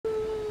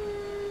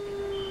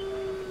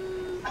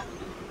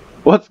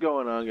What's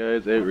going on,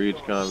 guys?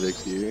 Ep5 Convict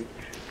here.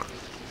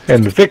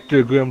 And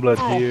Victor Grimblood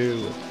here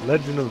with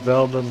Legend of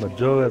Zelda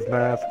Majora's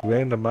Mask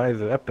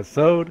Randomizer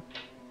episode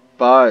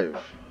 5.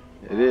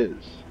 It is.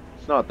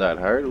 It's not that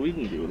hard. We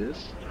can do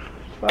this.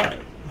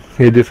 5.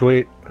 Hey, just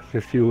wait.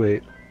 Just you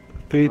wait.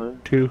 3,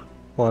 1, 2,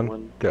 1,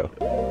 1. go.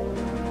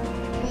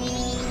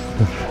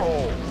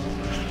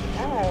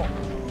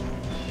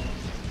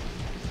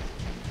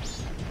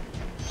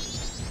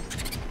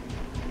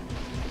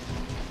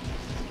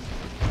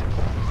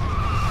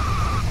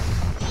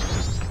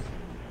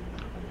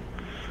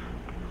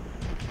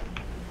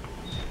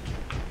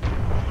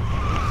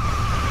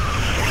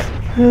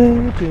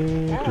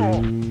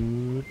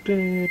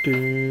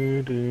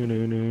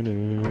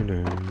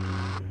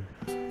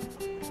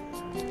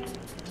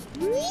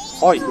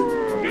 Oi!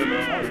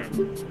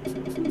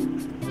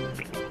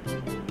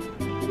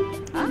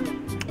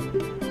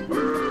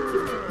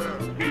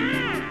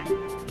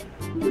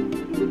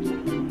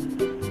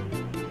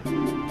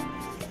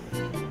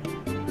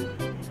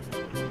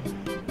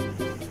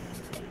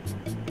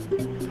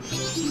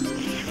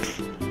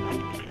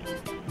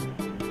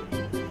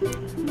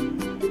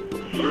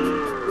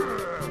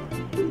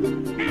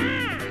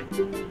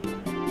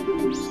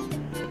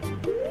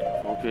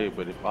 Okay,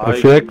 but if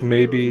I feel like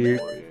maybe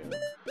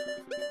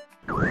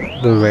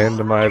the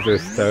randomizer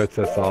starts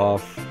us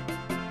off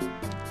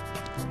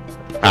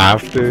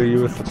after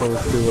you were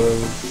supposed to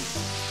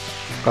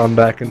have gone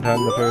back in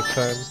time the first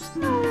time.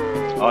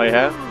 Oh,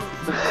 yeah?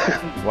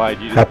 Why,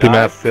 did you just Happy die?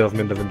 Mask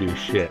Salesman doesn't do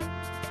shit.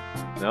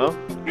 No?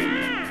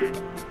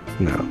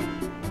 No.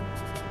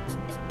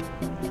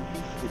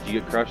 Did you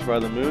get crushed by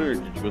the moon, or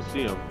did you go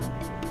see him?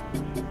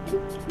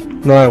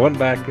 No, I went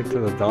back into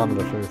the dawn of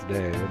the first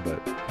day, but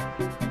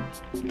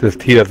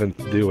just he doesn't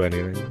do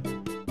anything.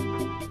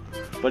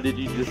 But did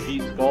you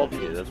defeat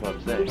Scaldia? That's what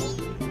I'm saying.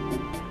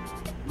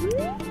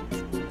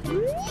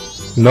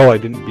 No, I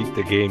didn't beat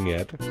the game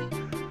yet.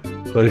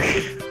 But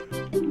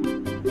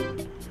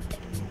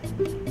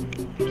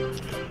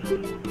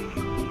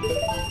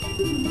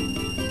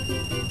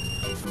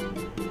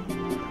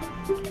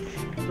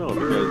No,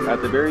 because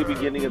at the very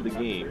beginning of the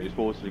game, you're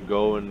supposed to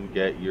go and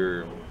get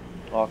your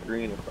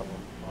ocarina from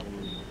him.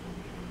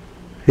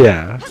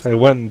 yeah, I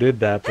went and did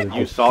that, but it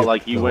You just saw, skipped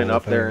like, you the went whole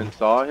up there thing. and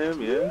saw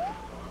him, yeah?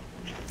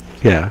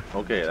 Yeah,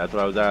 Okay, that's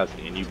what I was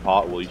asking. And you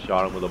you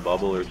shot him with a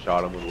bubble or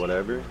shot him with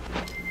whatever?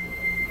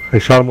 I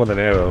shot him with an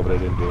arrow, but I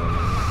didn't do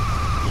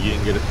anything. You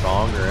didn't get a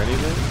song or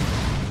anything?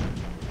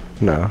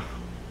 No.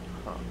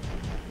 Huh.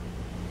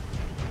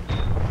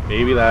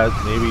 Maybe,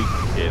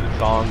 okay, the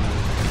song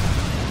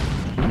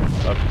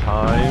of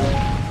time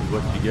is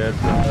what you get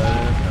from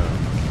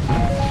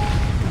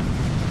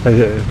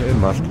that? It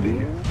must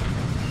be.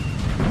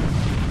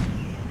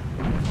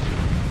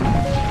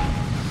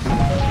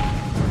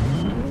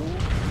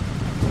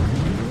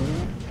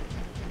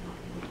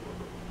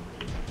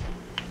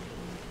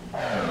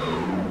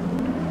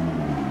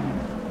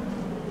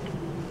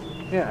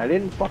 Yeah, I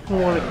didn't fucking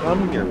want to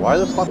come here. Why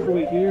the fuck are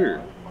we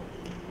here?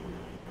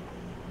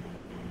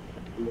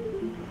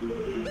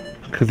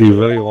 Because he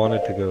really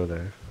wanted to go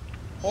there.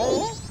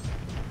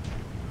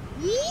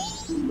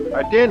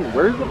 I didn't.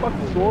 Where's the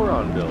fucking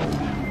Sauron village?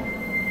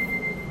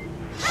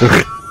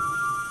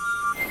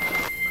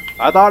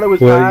 I thought it was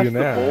Where are past you the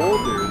now?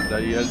 boulders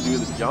that you had to do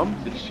the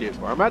jumps and shit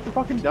for. I'm at the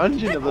fucking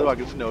dungeon of the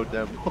fucking snow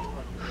temple.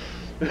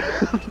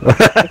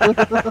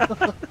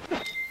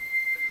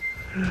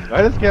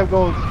 I just kept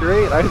going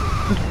straight. I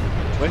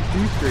went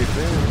too straight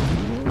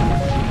there.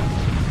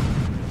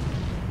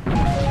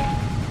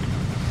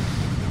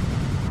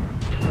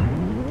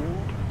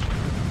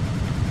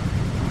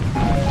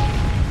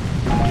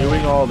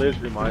 Doing all this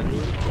reminds me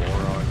of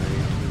Sauron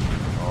Nation.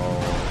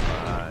 Oh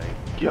my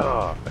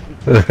god.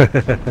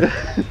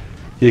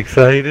 You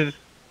excited?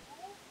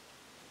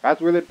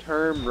 That's where the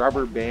term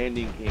rubber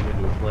banding came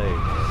into play.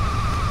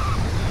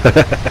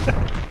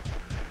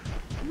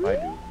 I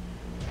do.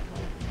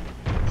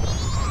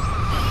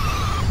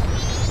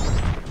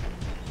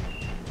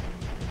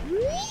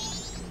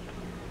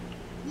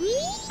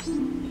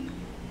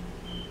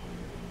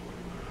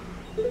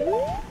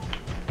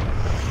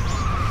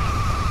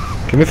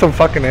 Give me some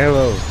fucking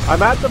arrows.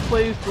 I'm at the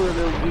place where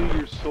they'll do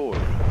your sword.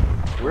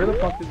 Where the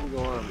fuck is it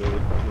going on, Billy?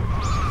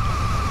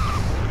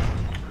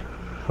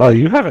 Oh,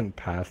 you haven't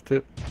passed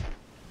it.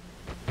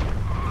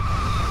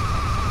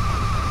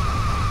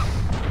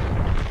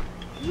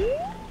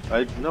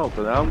 No,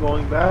 but now I'm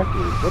going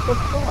backwards. What the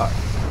fuck?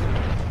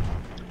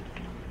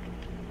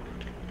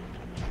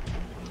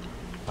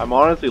 I'm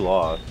honestly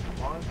lost.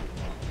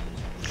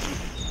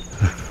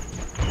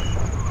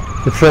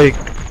 It's like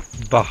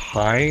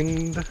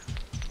behind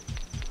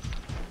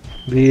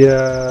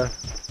the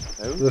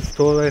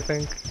store, I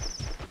think.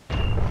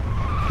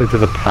 Like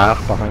there's a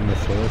path behind the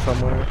store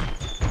somewhere.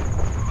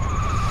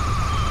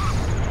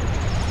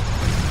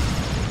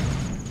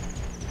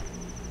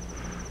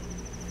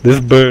 This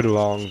bird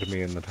wronged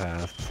me in the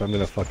past, so I'm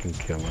gonna fucking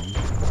kill him.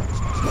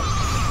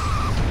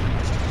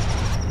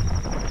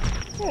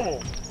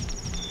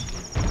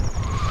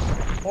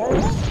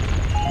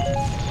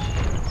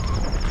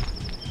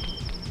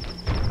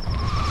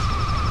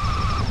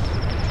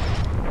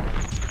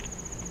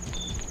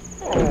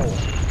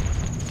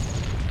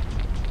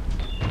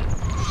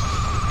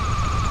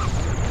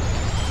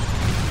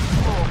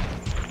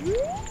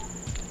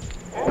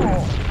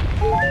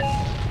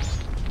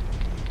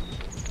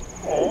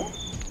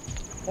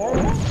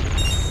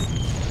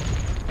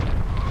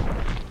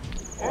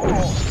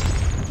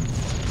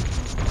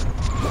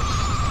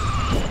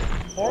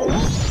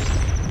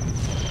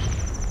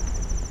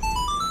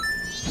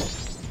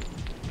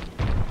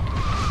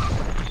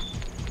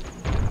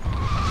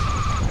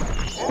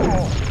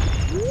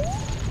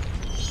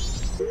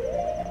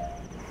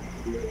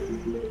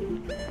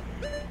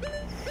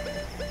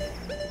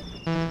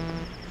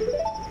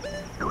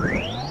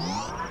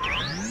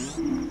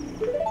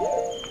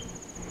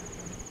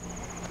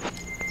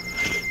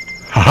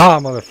 Ha,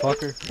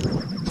 motherfucker.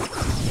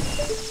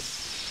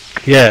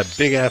 Yeah,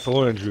 big ass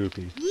orange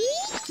rupee.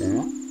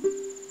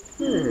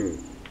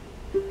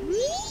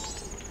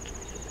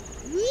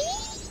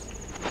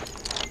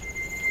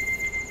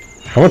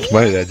 How much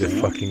money did I just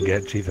fucking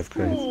get? Jesus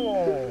Christ.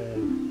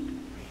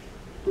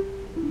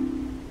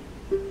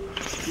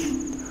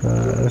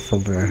 That's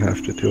something I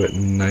have to do at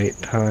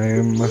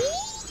nighttime.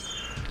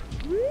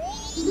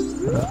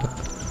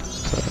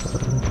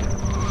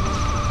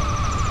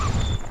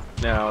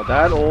 Now,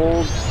 that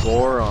old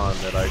Goron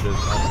that I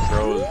just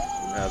unfroze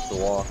and has to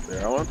walk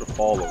there, I want to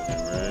follow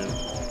him, right?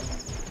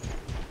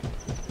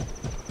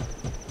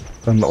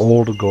 An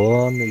old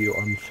Goron that you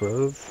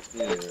unfroze?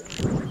 Yeah.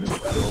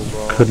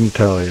 Couldn't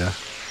tell ya.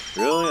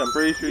 Really? I'm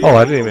pretty sure you Oh,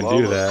 I didn't even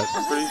do that.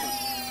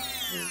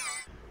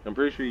 I'm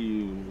pretty sure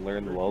you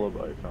learned the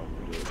lullaby from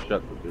him to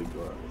shut the big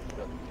guy.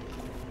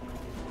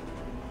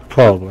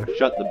 Probably.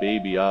 Shut the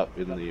baby up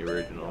in the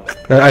original.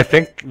 I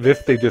think this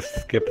they just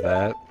skip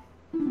that.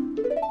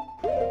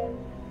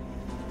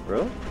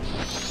 Really?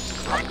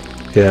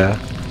 Yeah.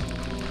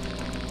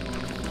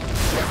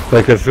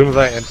 Like as soon as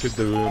I entered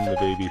the room, the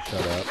baby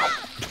shut up.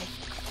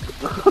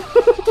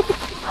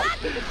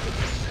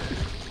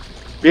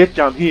 Bitch,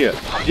 I'm here.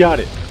 Got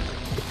it.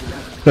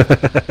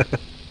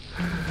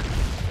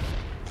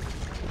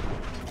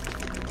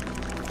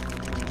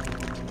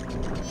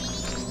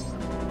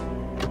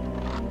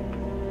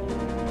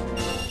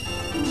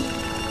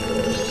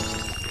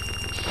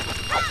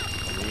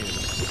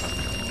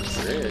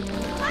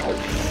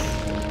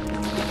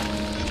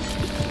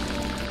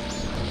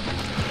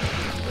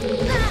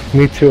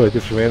 Me too, I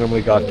just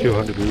randomly got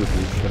 200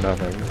 rupees for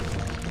nothing.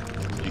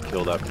 Did you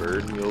kill that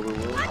bird in the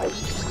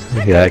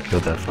overworld? Yeah, I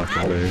killed that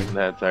fucking bird. And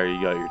that's how you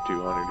got your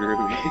 200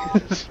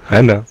 rupees.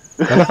 I know.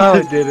 I know how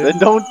I did it. Then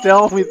don't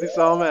tell me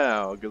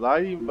somehow, because I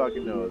didn't even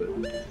fucking know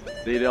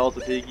that. They'd also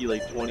take you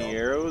like 20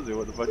 arrows, or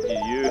what the fuck do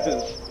you use?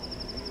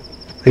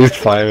 I used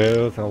fire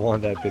arrows, I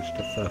wanted that bitch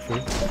to suffer.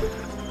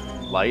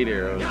 Light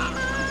arrows.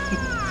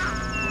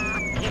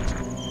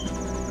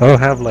 I don't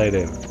have light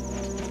arrows.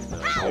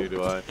 Neither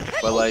do I.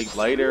 But like,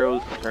 light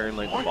arrows turn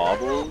like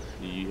baubles.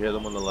 You hit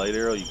them on the light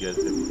arrow, you get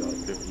 50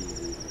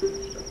 rupees.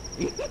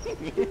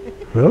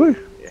 Really?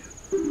 Yeah.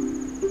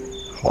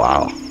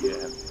 Wow.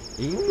 Yeah.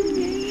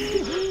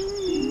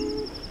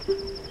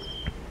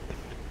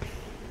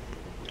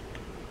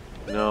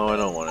 No, I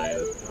don't want any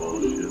of this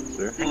bullshit,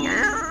 sir.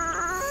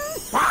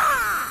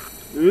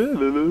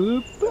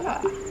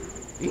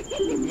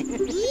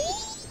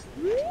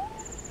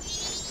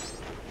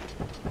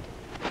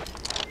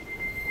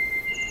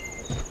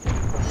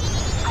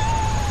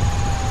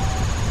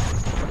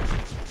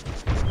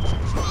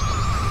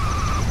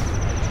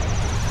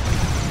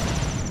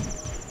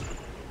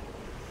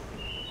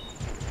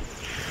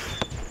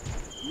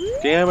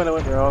 Damn it, I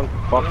went the wrong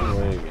fucking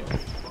way again.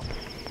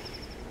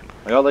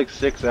 I got like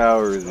 6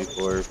 hours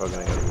before fucking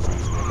I got to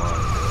lose my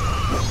mind.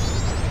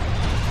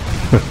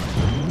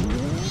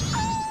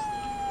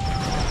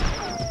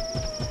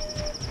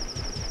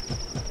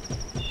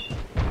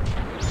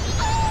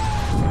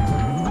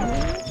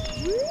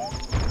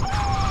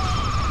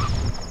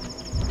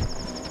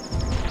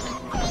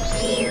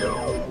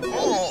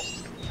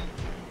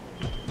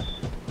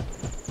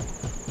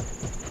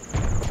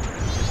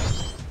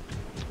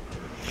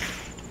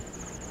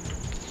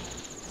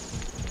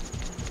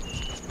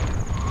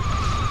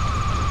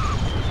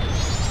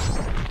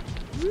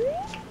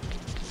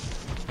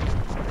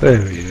 There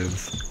he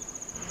is.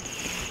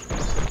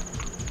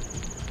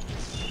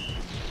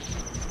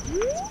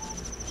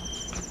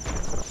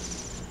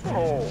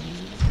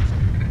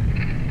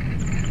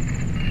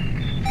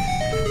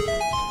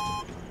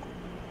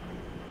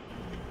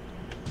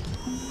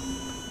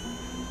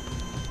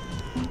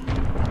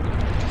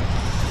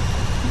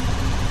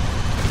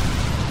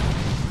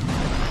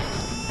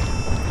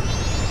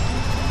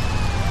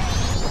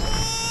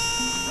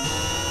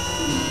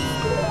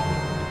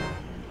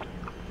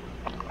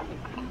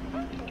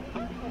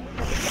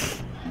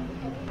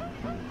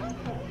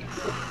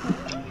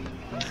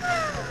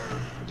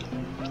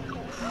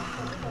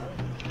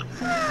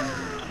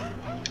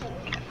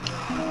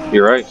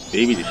 You're right,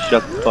 baby, just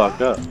shut the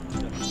fuck up.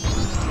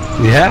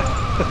 Yeah?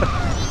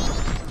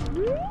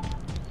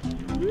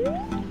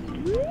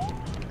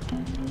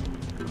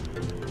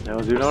 Now,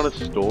 is there not a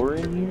store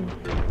in here?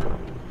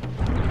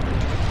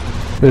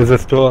 There's a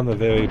store on the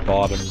very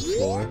bottom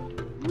floor.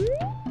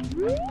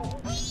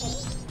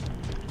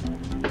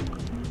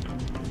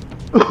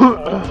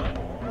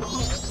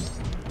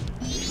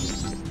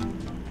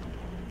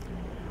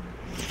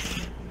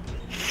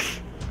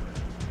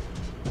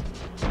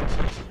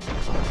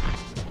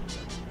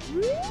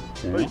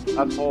 Wait,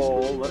 that's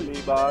all, let me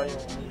buy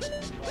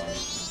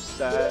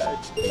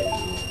that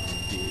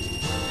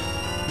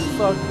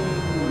fucking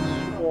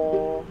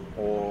swore.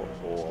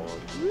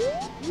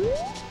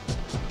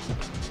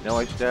 Now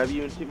I stab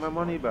you and take my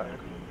money back.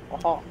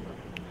 Aha.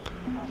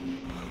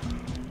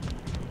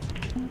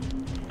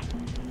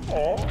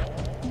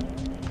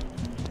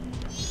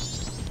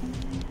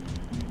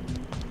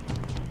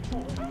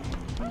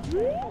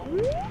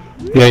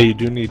 Yeah, you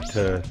do need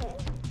to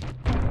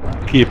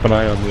keep an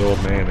eye on the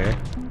old man, eh?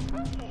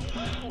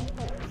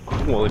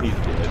 Well, he's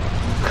dead.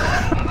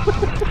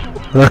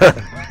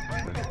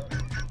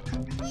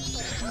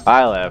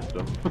 I left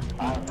him.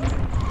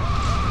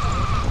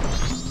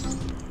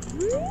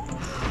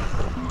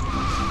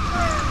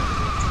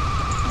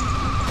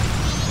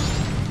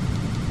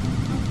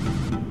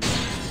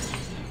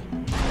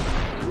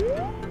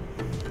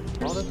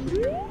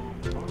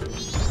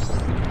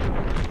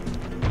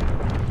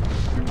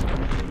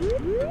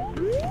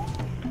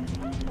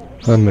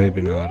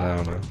 Maybe not, I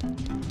don't know.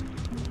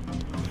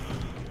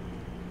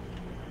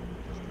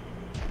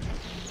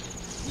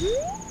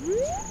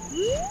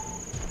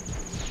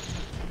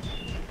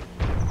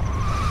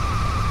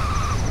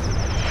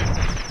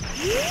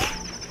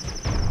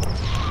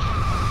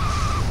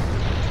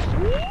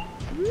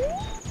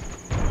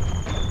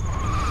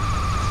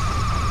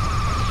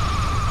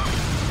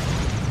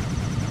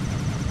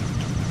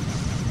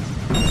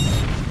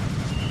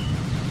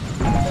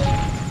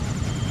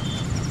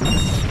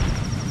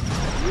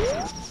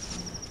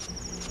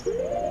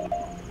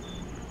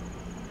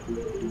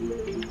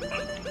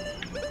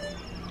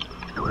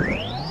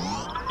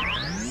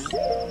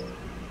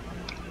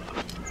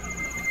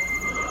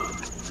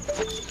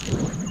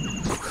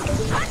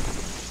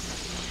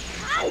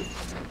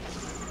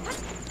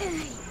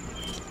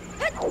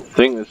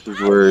 I think this is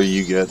where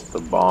you get the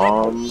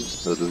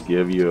bombs that just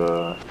give you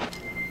a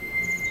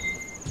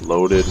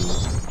loaded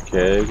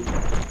keg,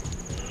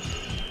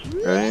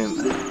 right?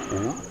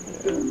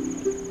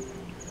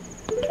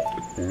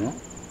 Yeah.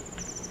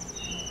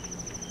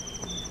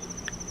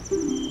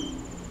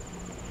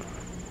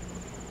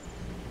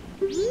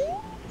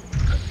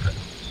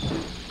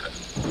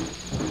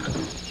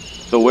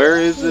 So where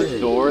is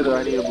this door that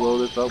I need to blow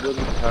this up with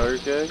the powder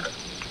keg?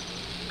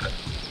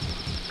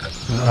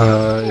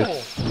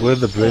 It's where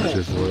the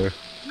bridges were.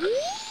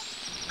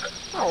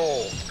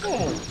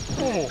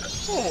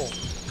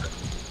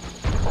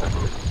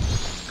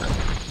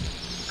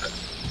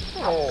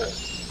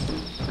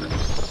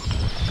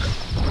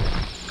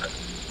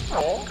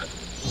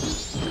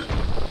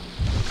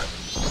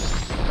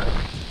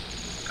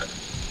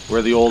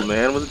 Where the old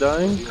man was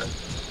dying?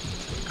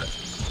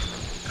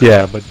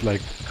 Yeah, but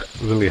like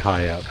really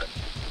high up.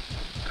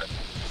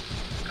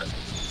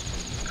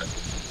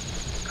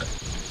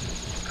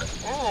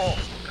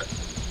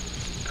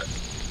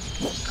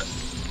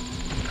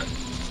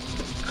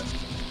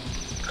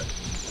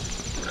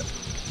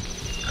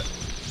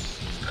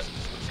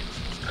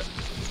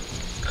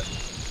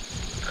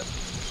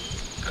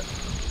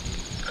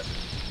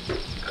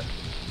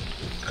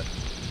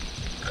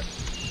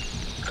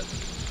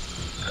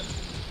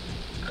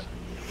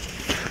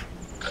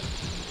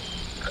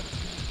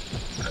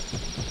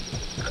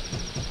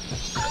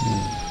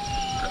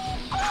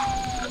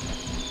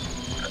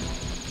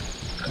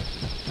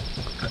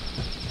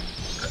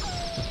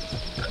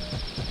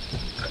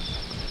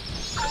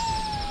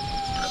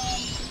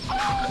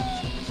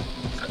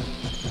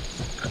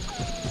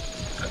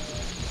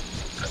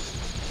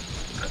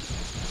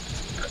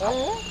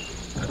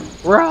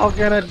 We're all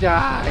gonna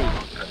die!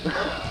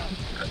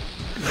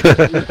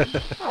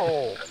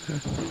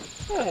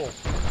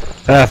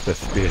 That's the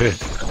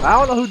spirit. I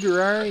don't know who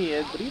Durrani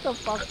is, but he's a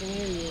fucking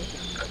idiot.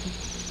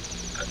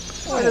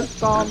 I just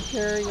saw him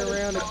carrying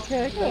around a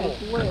keg that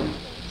was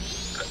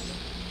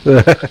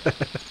lit.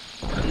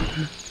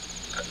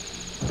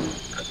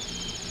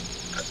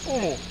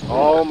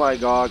 Oh my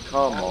god,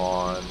 come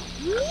on.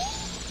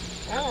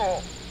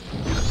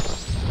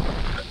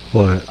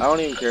 What? I don't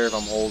even care if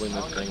I'm holding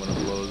this thing when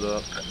it blows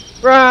up.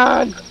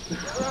 Run!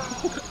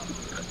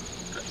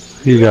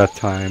 You got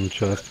time,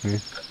 trust me.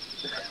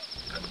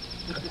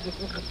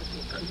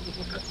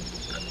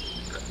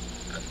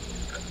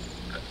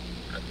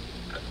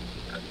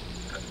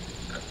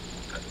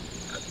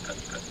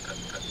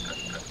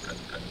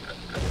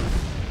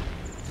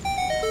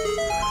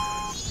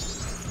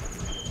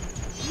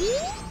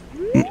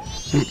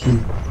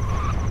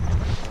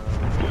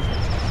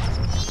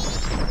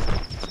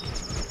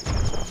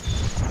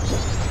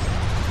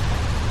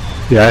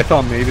 Yeah, I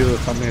thought maybe there was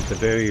something at the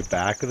very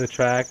back of the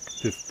track.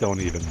 Just don't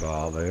even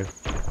bother.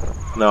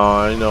 No,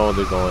 I know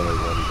there's only like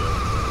one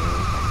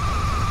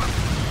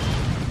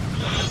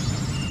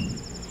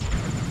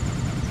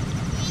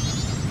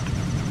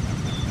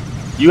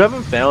thing. You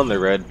haven't found the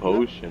red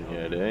potion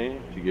yet, eh?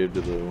 To give to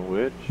the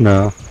witch?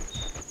 No.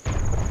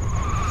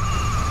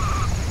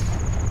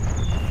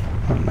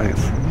 Oh,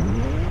 nice.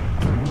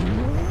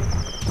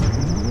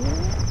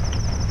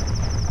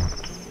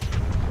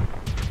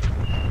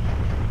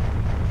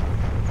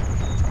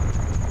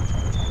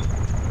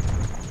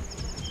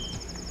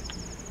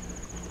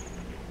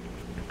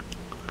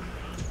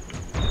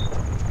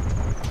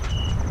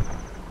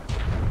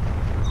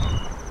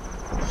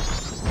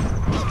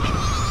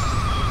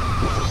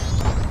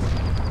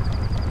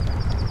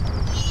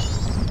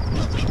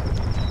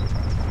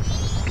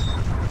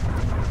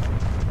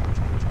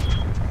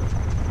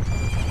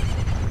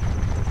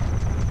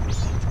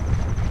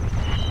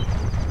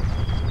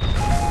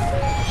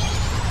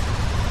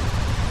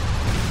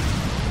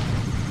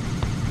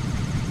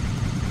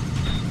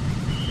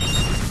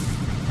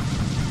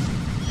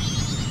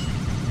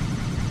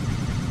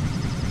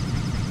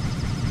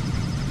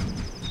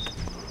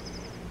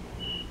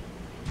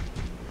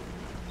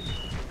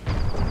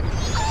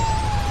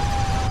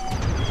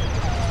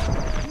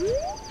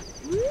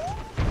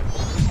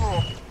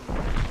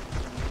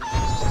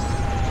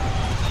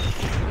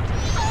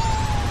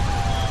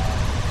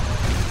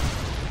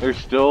 There's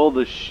still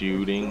the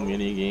shooting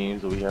mini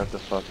games that we have to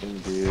fucking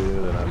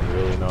do that I'm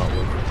really not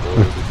looking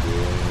forward to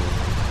doing.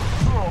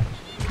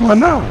 Why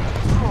not?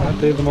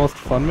 Aren't they the most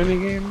fun mini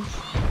games?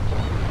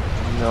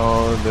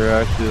 No, they're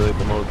actually like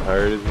the most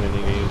hardest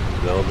mini games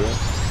in Zelda.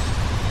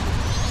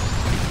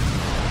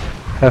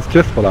 That's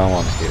just what I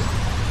want to hear.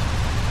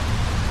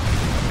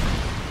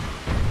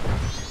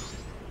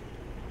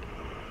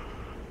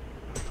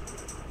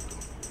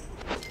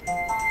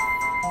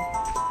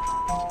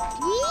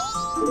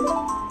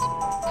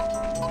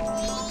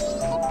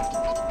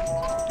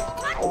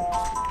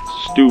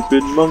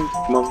 Stupid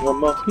monkey,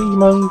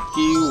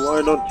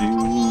 why don't you...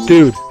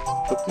 Dude,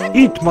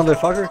 eat,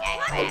 motherfucker!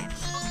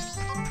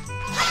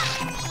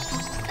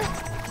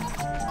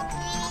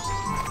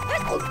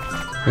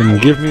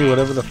 And give me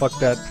whatever the fuck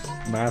that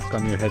mask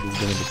on your head is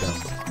gonna become.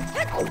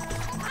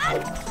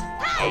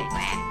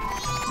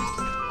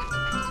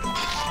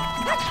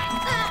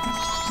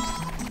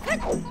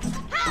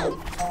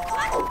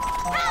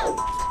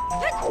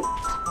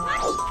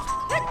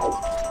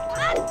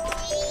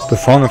 The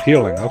Song of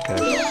Healing,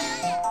 okay.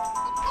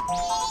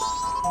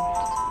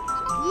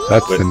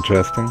 That's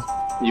interesting.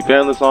 You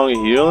found the Song of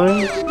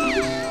Healing?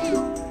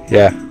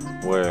 Yeah.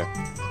 Where?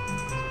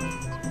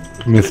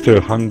 Mr.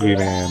 Hungry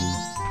Man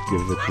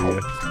gives it to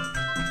you.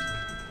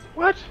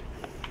 What?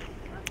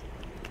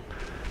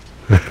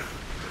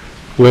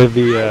 Where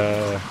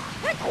the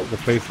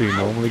place where you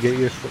normally get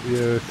your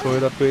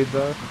sword upgrades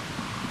are?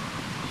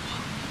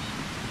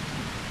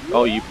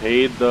 Oh, you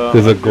paid the...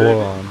 There's a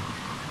Goron.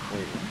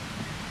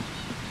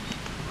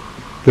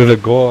 There's a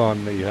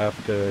Goron that you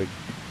have to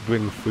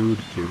bring food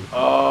to.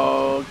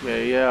 Oh,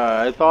 okay,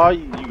 yeah. I thought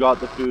you got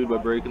the food by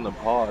breaking the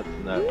pots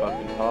in that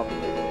fucking top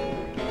of it.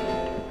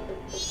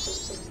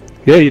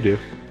 Yeah, you do.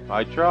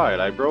 I tried.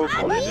 I broke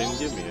one. It didn't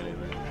give me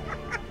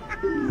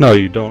anything. No,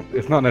 you don't.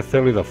 It's not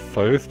necessarily the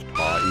first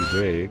pot you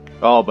break.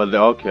 Oh, but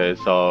okay,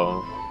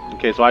 so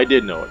I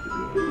did know what to do.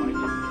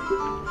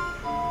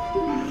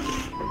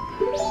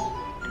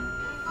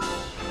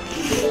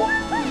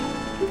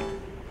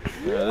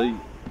 Yeah,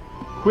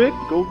 quick,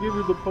 go give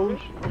her the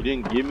potion. You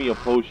didn't give me a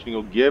potion.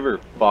 Go give her,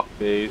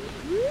 fuckface.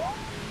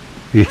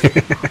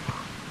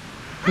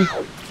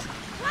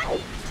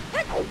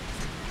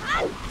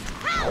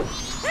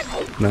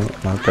 No,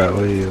 not that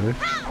way either.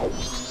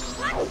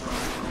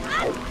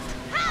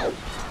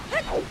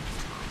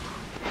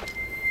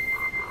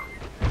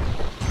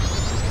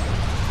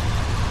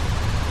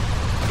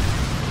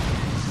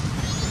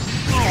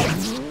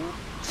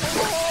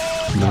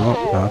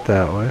 No, not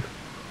that way.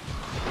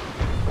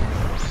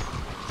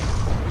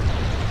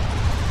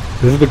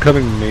 This is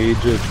becoming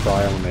major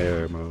trial and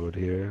error mode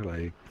here,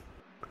 like...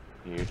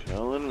 You're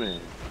telling me.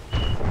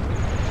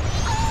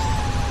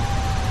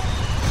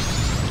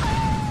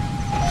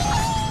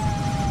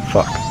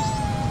 Fuck.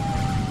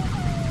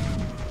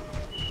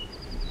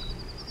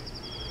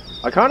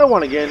 I kind of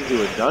want to get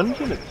into a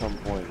dungeon at some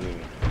point here.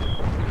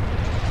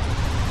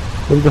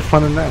 What's the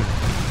fun in that?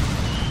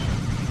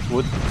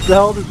 What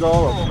Zelda's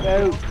all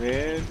about,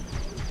 man?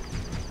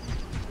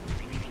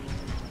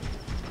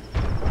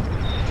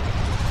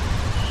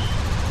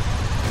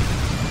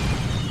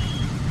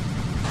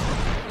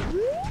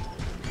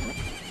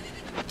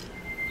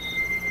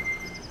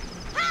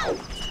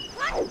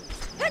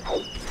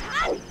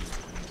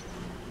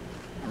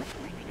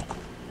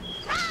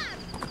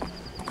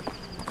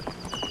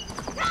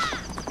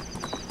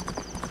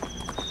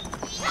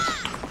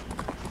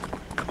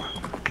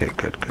 Okay,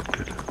 good.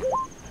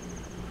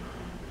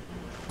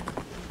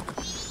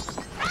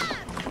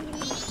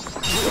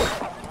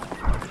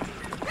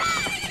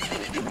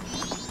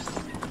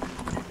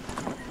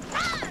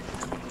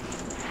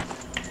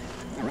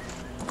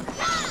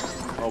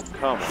 Oh,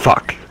 come on.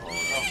 Fuck.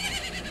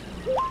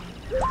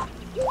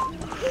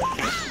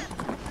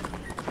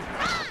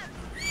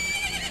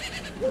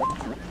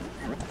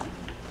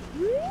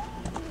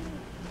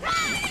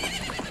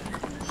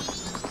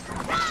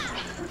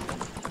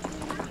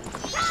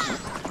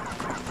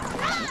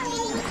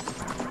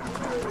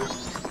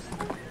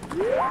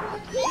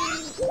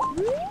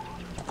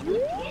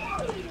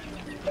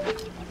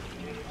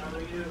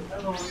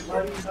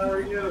 How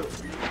are you?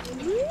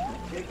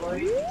 Hey,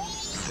 buddy.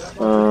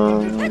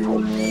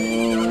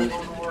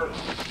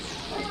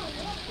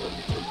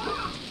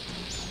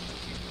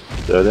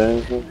 Is that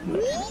anything?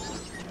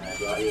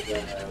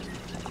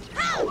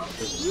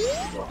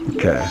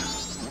 Okay.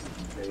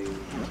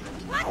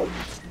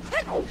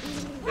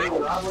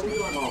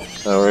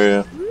 How are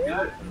you?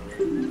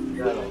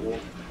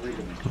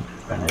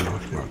 No,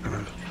 it's not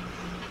gonna...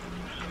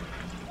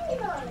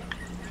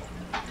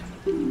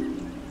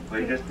 Well,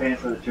 you're just paying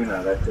for the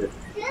tuna, that's it.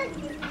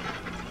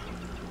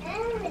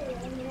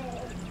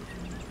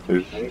 I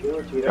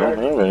don't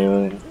have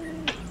anything.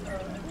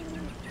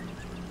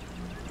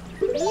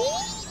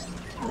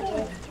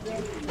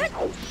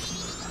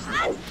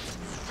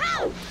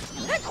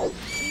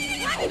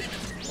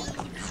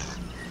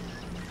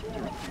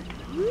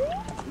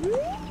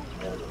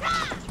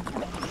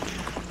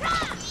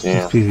 Damn.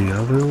 Must be the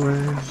other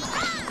way.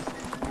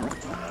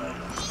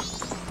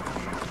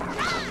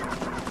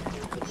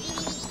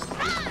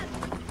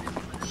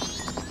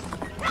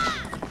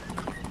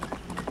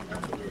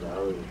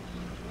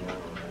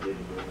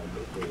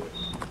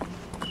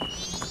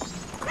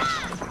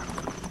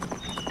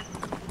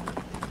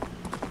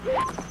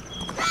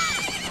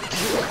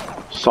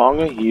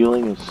 Song of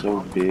Healing is so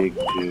big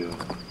too.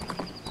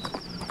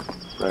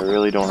 But I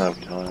really don't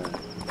have time.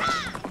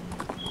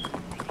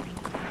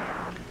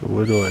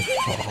 Where do I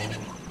fall?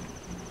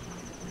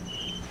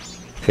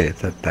 Okay,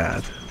 it's at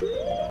that.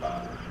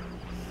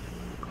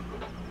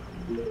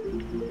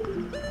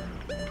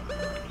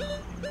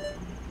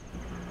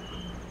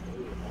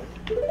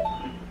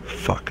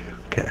 Fuck.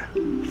 Okay.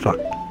 Fuck.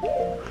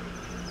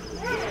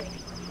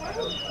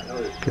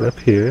 Get up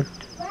here.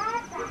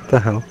 What the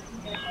hell?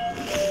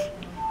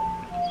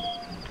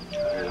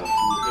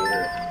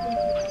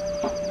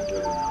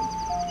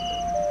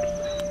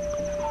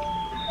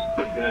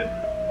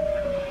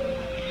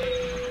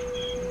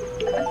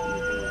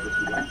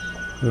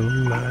 Go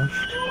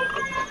left.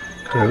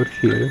 Go out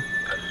here.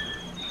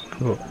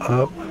 Go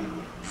up.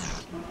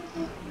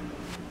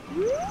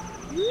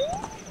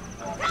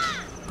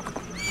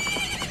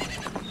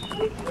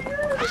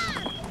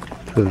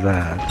 To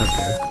that,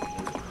 okay.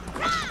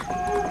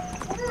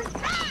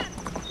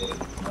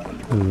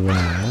 To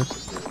that.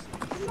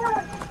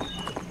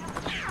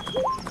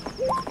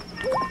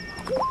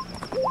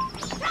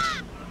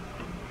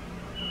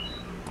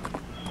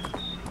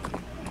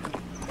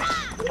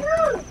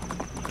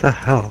 What the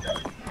hell?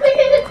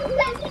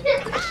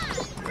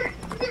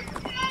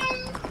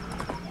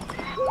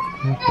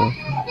 Okay.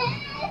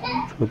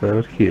 So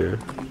about here,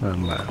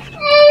 and left.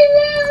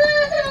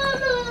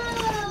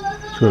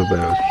 So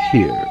about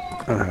here,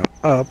 and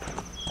up.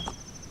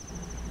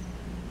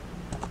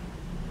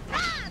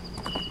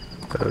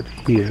 About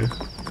here,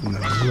 and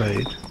then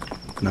right.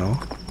 No.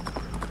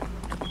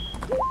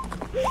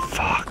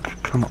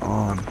 Fuck, come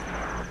on.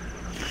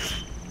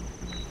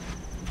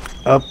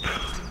 Up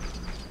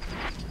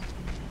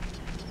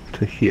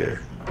to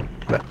here.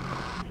 That.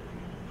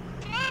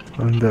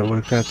 Why didn't that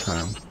work that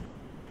time?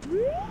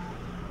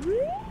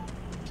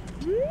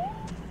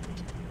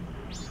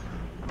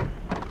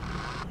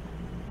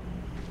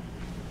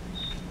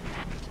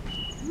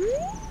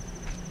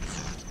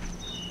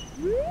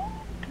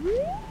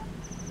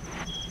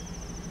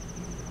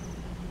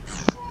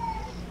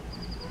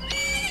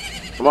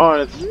 Come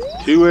on, it's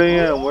 2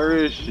 a.m. Where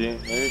is she?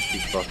 There she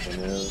fucking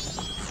is.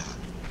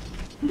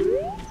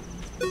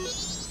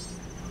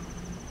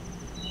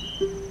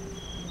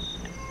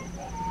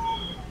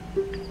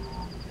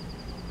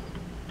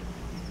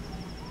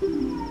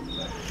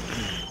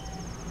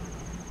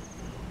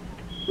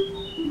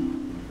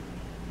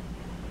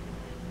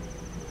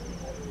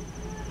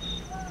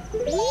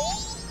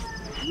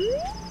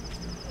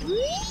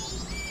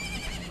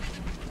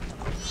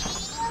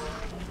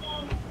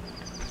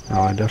 No,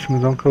 I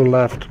definitely don't go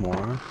left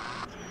more.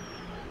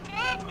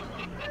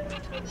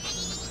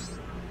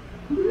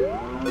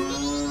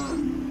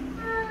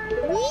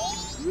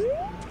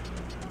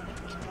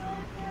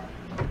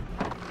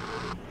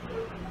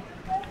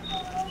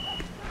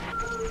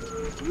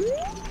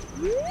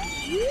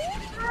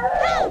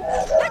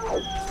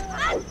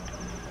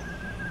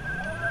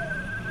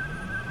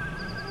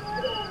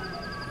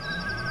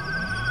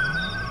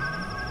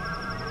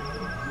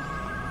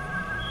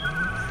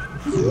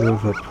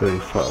 Move up pretty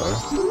far.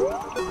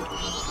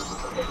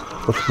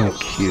 What's my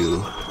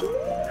cue?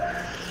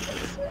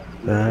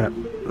 That.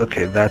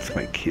 Okay, that's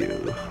my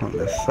cue on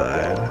this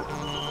side.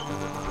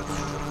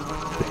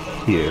 To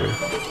here.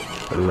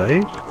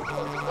 Right?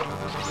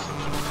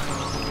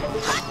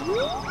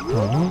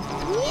 Oh.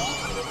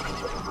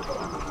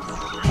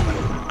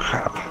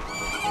 Crap.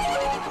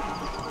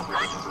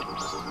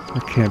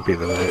 That can't be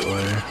the right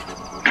way.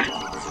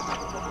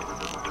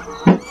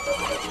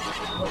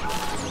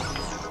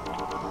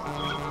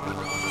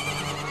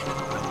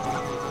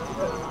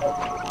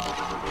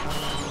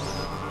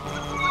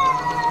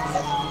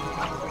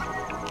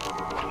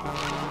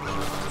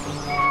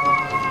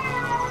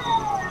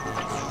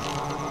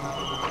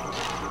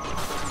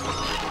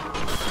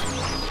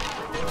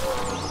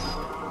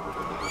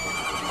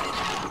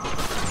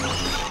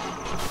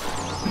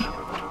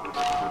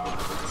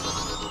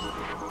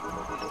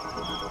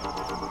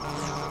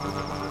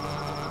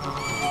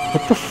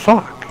 What the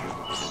fuck?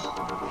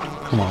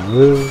 Come on,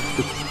 move.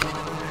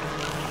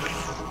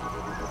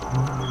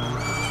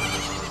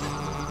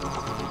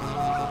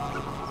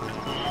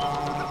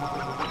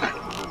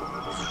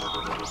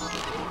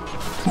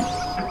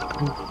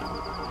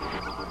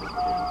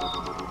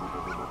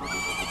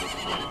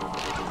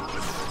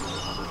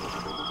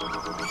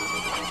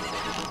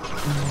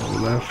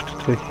 Left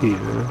to here,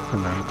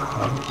 and then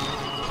up.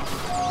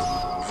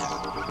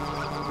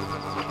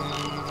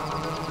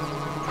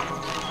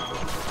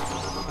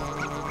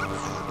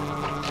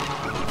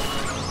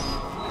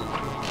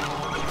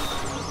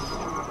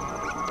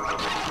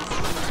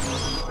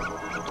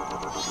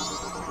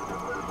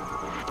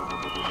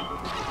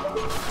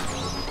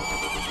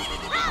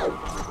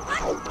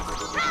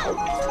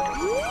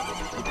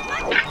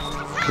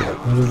 Okay,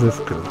 where does this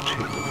go to?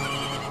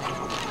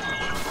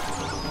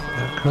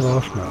 That cut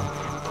off now.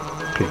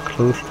 Okay,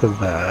 close to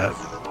that.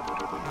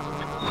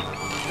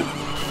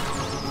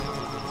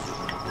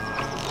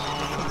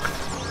 Fuck.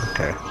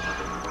 Okay.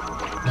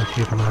 I'll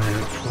keep an eye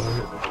out for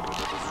it.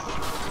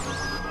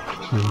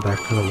 And back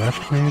to the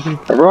left, maybe?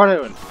 I brought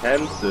how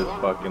intense this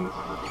fucking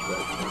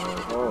section is.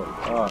 Holy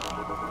fuck.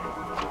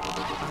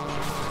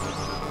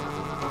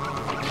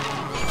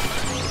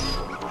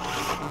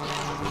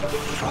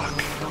 Fuck.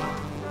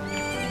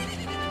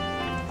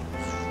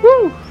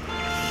 Woo!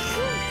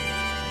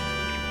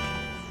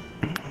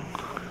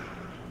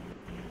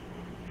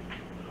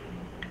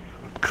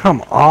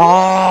 Come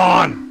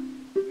on!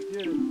 We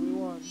did it. We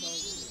won.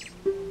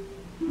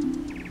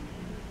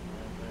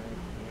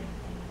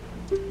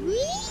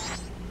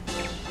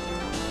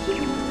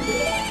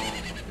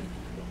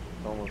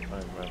 Almost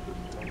time to wrap this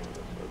one with us.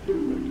 Let's get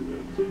back to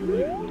this. You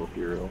little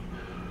hero.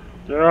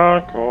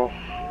 Yeah, cool.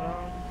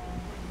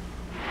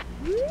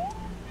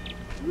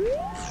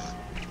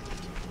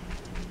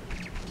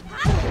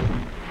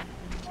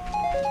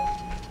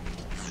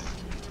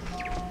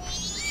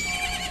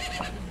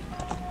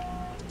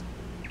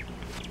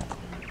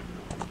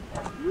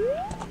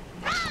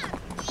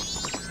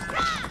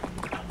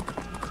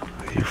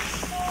 Are you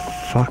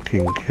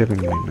fucking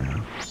kidding me now?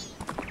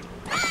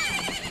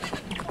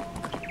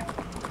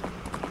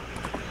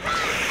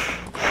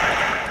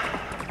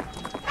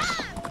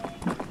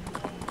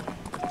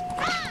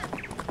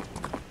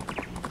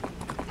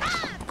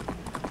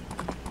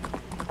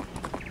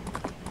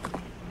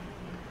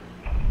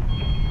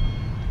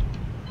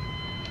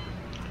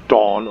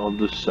 Dawn of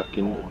the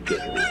second day.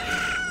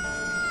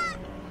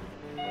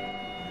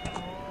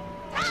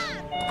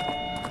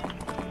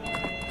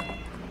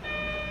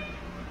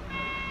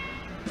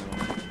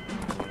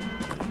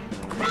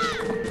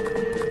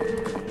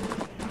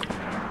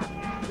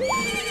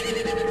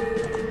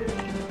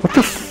 What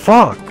the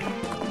fuck?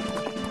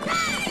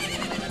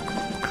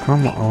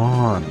 Come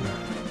on.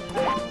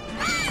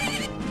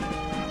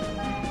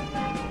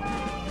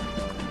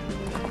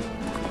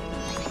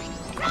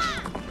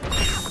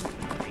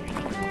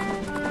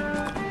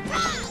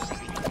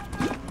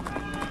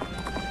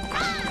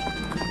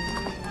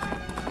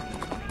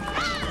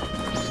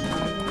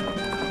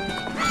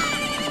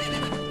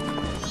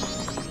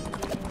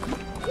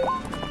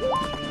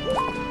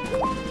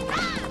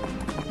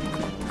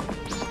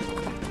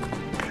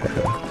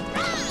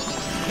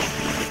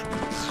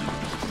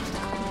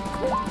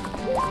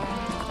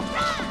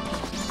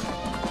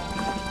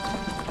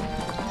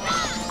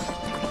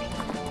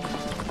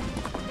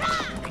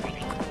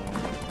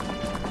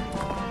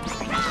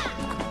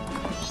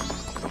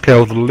 Okay, I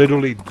was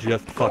literally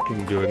just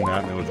fucking doing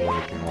that and it was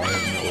working. Why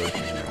isn't it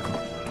working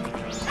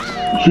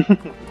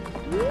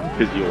now?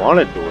 Because you want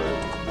it to work.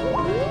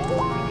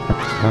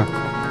 Huh?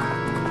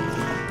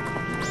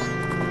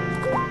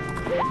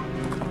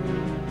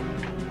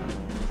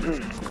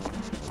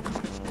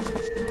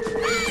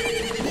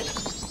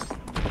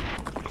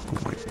 Oh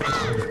my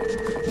god.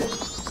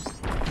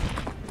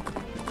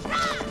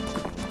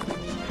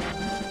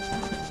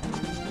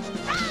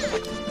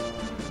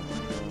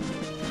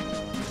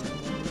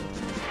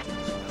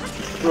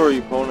 Sorry,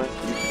 opponent.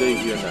 You stay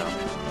here now.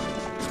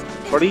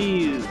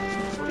 Please.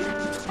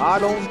 I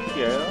don't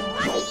care.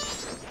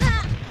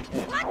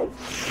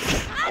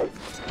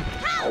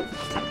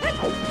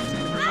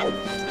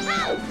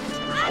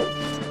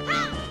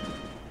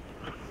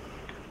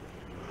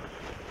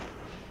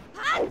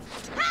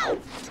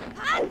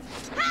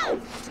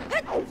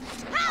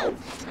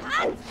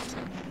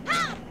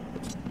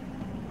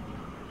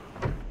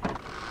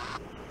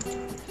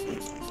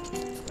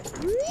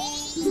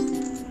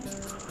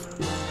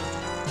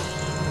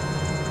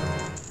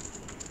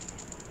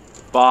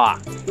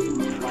 Fuck.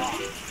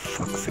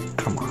 Fuck's sake,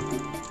 come on.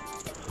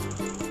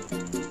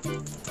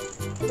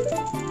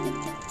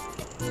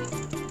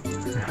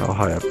 How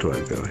high up do I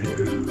go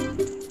here?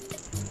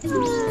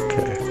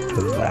 Okay,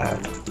 to that.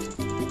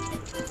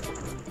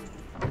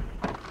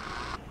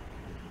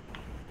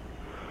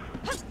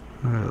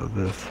 Oh,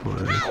 this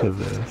way to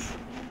this.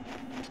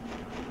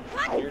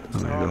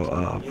 And I go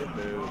up.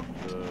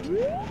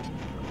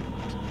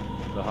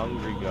 The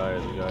hungry guy,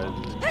 the guy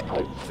that's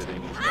like sitting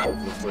in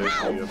the place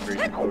where you upgrade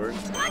your sword.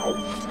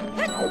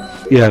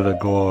 Yeah, the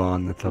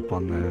Goron that's up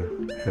on the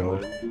hill.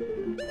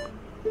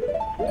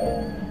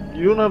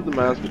 You don't have the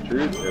Mask of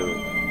Truth, dude.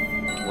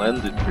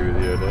 Lends it to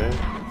the other day.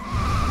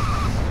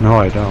 No,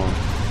 I don't.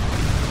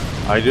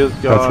 I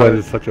just got. That's why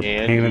it's such a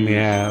pain in the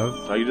ass.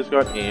 I just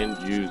got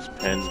Anju's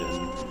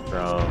pendant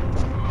from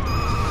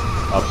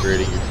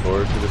upgrading your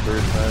sword for the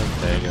first time,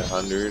 paying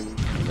 100, and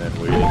then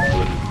waiting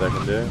for the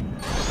second day.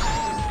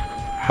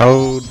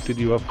 How did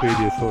you upgrade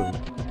your sword?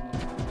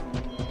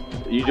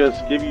 You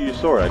just give you your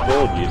sword. I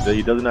told you that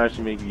he doesn't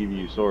actually make you give you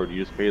your sword.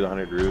 You just pay the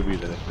 100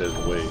 rubies and it says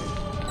wait.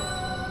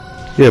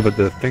 Yeah, but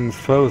the thing's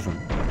frozen.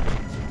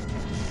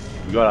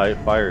 You got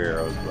fire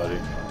arrows, buddy.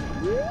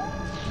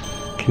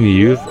 Can you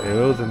use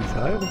arrows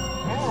inside?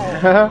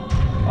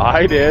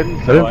 I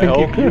didn't, so I didn't think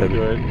hope you could.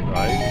 Bro.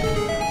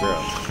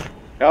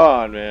 Come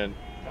on, man.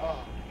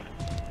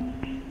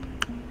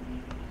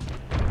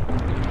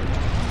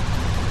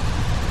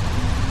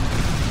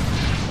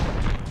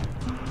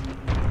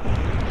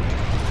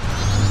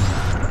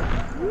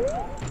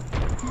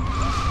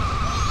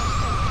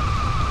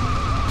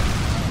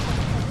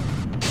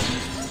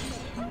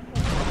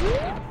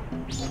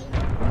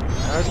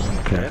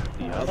 Okay. Get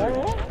the other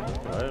one.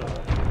 I don't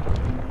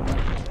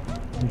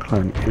know.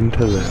 Climb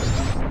into there.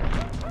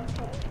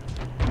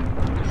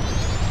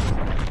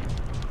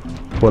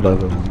 What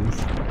other ones?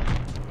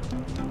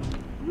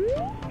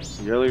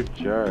 Yellow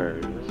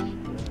jars.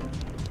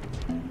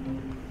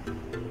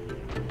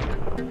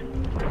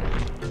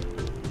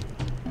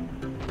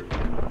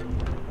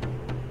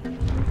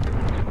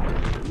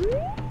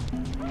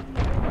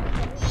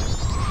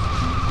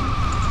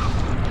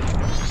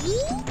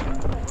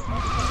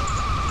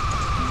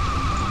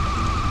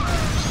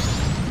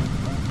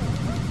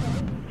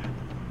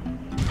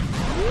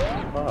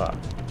 Fuck.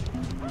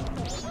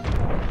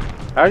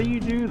 How do you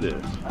do this?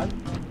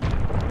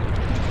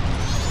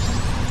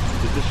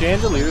 Is the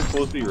chandelier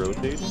supposed to be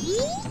rotating?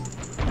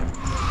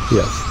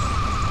 Yes.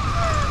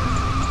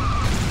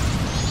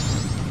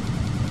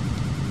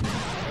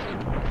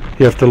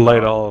 You have to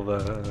light all the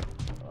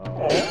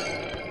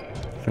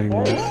things.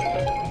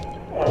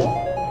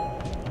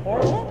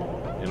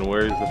 And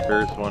where's the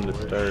first one to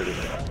start it?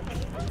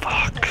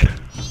 Fuck.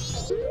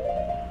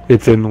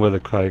 It's in where the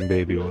crying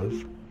baby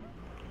was.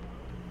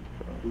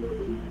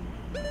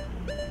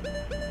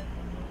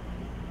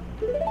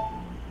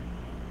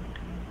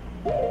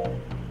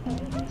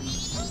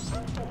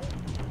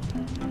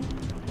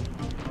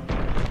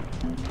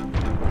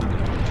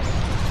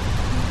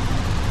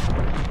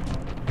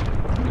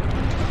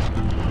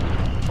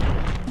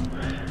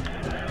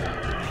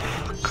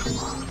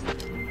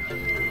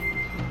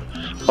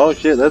 Oh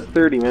shit, that's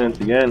 30 minutes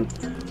again.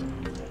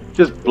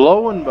 Just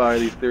blowing by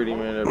these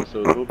 30-minute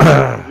episodes. Hope you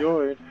guys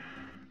enjoyed.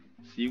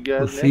 See you guys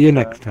We'll next see you time.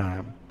 next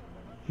time.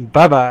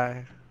 Bye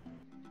bye.